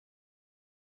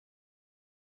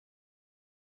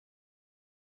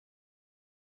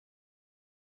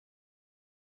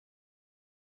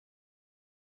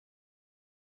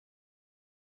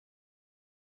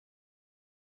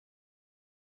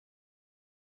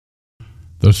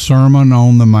The Sermon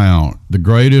on the Mount, the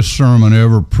greatest sermon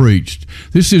ever preached.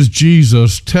 This is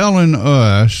Jesus telling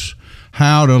us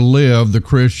how to live the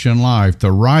Christian life,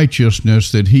 the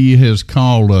righteousness that he has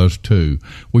called us to.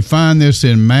 We find this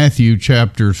in Matthew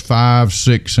chapters 5,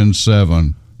 6, and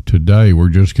 7. Today we're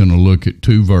just going to look at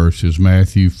two verses,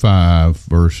 Matthew 5,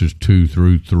 verses 2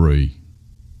 through 3.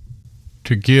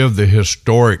 To give the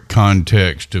historic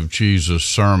context of Jesus'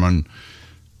 sermon,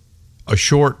 a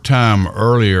short time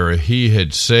earlier, he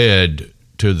had said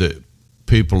to the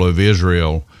people of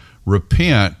Israel,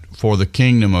 "Repent, for the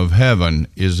kingdom of heaven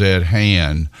is at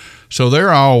hand." So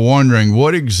they're all wondering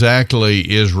what exactly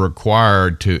is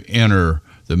required to enter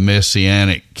the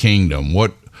Messianic kingdom.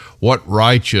 What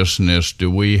righteousness do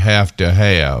we have to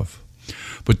have?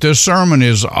 But this sermon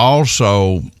is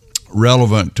also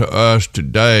relevant to us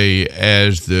today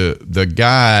as the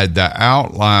guide, the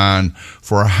outline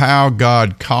for how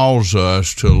God calls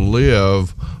us to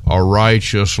live a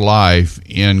righteous life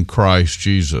in Christ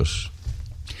Jesus.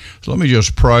 So let me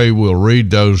just pray. We'll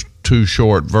read those two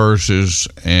short verses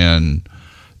and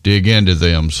dig into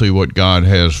them, see what God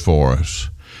has for us.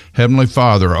 Heavenly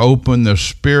Father, open the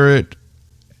spirit,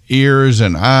 ears,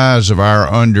 and eyes of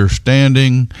our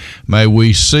understanding. May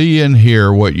we see and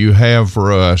hear what you have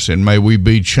for us, and may we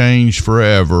be changed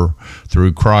forever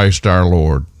through Christ our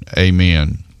Lord.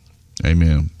 Amen.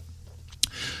 Amen.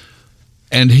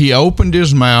 And he opened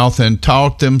his mouth and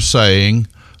taught them, saying,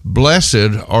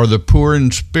 "Blessed are the poor in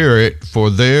spirit, for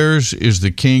theirs is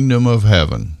the kingdom of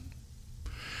heaven."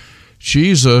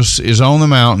 Jesus is on the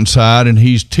mountainside and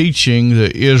he's teaching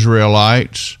the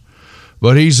Israelites,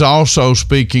 but he's also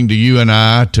speaking to you and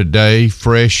I today,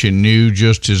 fresh and new,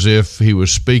 just as if he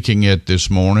was speaking it this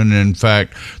morning. And in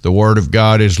fact, the Word of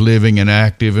God is living and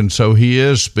active, and so he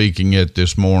is speaking it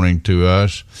this morning to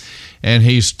us. And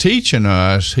he's teaching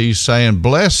us, he's saying,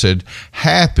 blessed,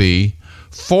 happy,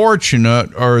 fortunate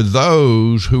are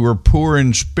those who are poor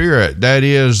in spirit. That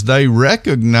is, they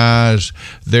recognize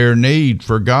their need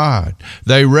for God.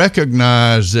 They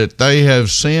recognize that they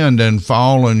have sinned and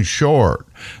fallen short.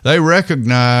 They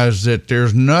recognize that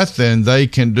there's nothing they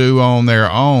can do on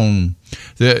their own,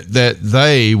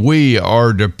 that we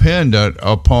are dependent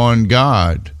upon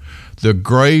God, the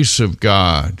grace of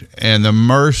God and the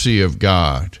mercy of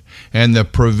God and the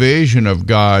provision of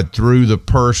God through the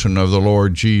person of the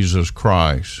Lord Jesus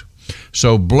Christ.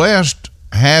 So blessed,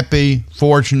 happy,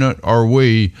 fortunate are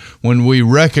we when we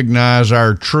recognize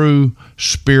our true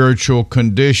spiritual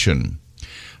condition.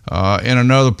 In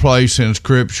another place in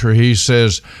Scripture, he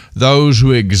says, those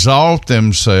who exalt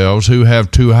themselves, who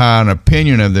have too high an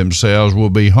opinion of themselves, will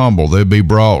be humble. They'll be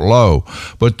brought low.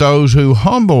 But those who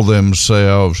humble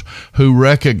themselves, who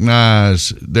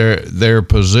recognize their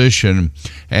position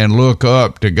and look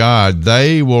up to God,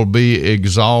 they will be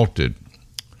exalted.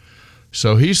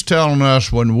 So he's telling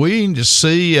us when we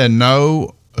see and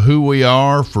know who we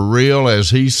are for real as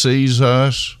he sees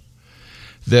us,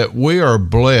 that we are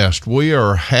blessed, we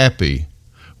are happy,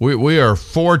 we are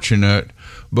fortunate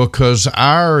because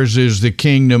ours is the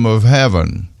kingdom of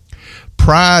heaven.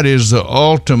 Pride is the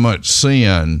ultimate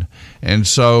sin, and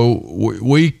so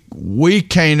we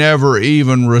can't ever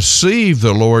even receive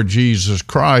the Lord Jesus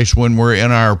Christ when we're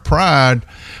in our pride,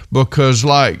 because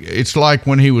it's like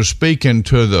when he was speaking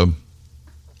to the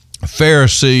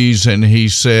Pharisees and he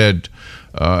said,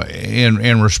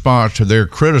 in response to their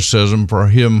criticism for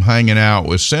him hanging out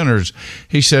with sinners,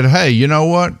 he said, hey, you know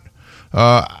what?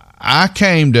 I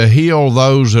came to heal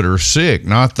those that are sick,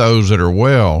 not those that are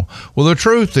well. Well, the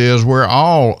truth is we're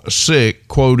all sick,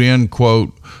 quote, end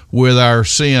quote, with our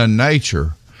sin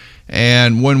nature.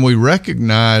 And when we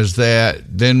recognize that,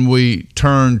 then we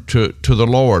turn to the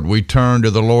Lord. We turn to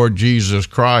the Lord Jesus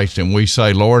Christ and we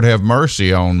say, Lord, have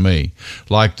mercy on me.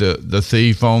 Like the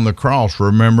thief on the cross,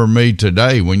 remember me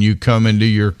today when you come into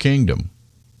your kingdom.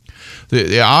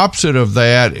 The opposite of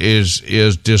that is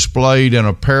displayed in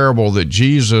a parable that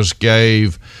Jesus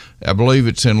gave. I believe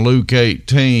it's in Luke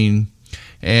 18.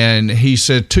 And he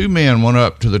said 2 men went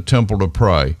up to the temple to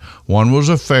pray. One was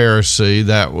a Pharisee,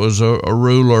 that was a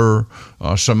ruler,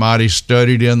 somebody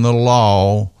studied in the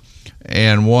law,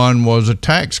 and one was a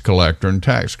tax collector. And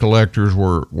tax collectors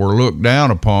were looked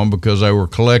down upon because they were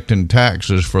collecting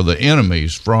taxes for the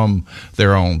enemies from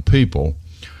their own people.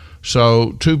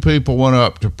 So 2 people went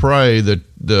up to pray.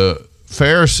 The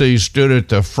Pharisee stood at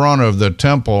the front of the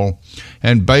temple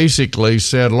and basically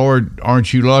said, Lord,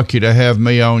 aren't you lucky to have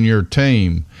me on your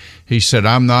team? He said,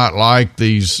 I'm not like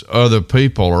these other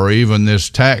people or even this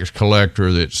tax collector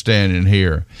that's standing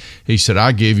here. He said,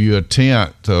 I give you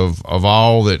 1/10 of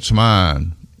all that's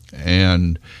mine.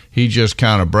 And he just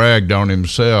kind of bragged on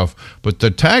himself. But the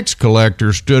tax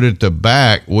collector stood at the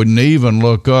back, wouldn't even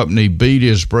look up, and he beat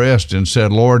his breast and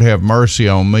said, Lord, have mercy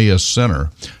on me, a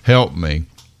sinner. Help me.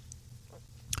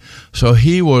 So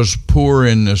he was poor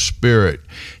in the spirit.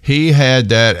 He had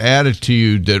that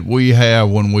attitude that we have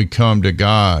when we come to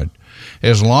God.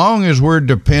 As long as we're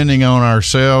depending on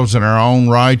ourselves and our own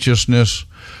righteousness,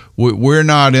 we're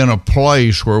not in a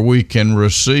place where we can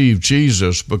receive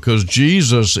Jesus, because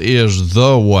Jesus is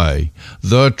the way,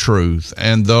 the truth,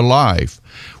 and the life.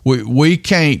 We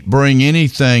can't bring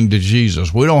anything to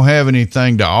Jesus. We don't have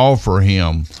anything to offer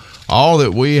him. All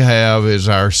that we have is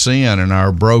our sin and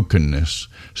our brokenness.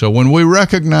 So when we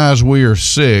recognize we are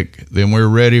sick, then we're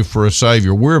ready for a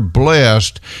Savior. We're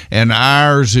blessed, and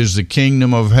ours is the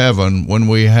kingdom of heaven when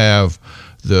we have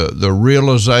the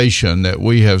realization that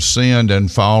we have sinned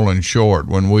and fallen short,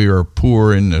 when we are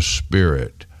poor in the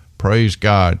spirit. Praise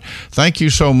God. Thank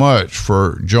you so much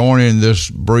for joining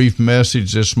this brief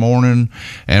message this morning,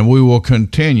 and we will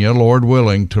continue, Lord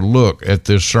willing, to look at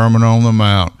this Sermon on the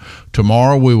Mount.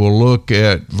 Tomorrow we will look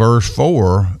at verse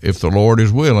 4, if the Lord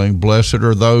is willing. Blessed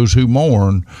are those who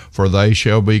mourn, for they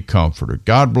shall be comforted.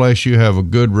 God bless you. Have a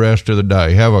good rest of the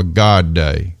day. Have a God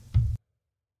day.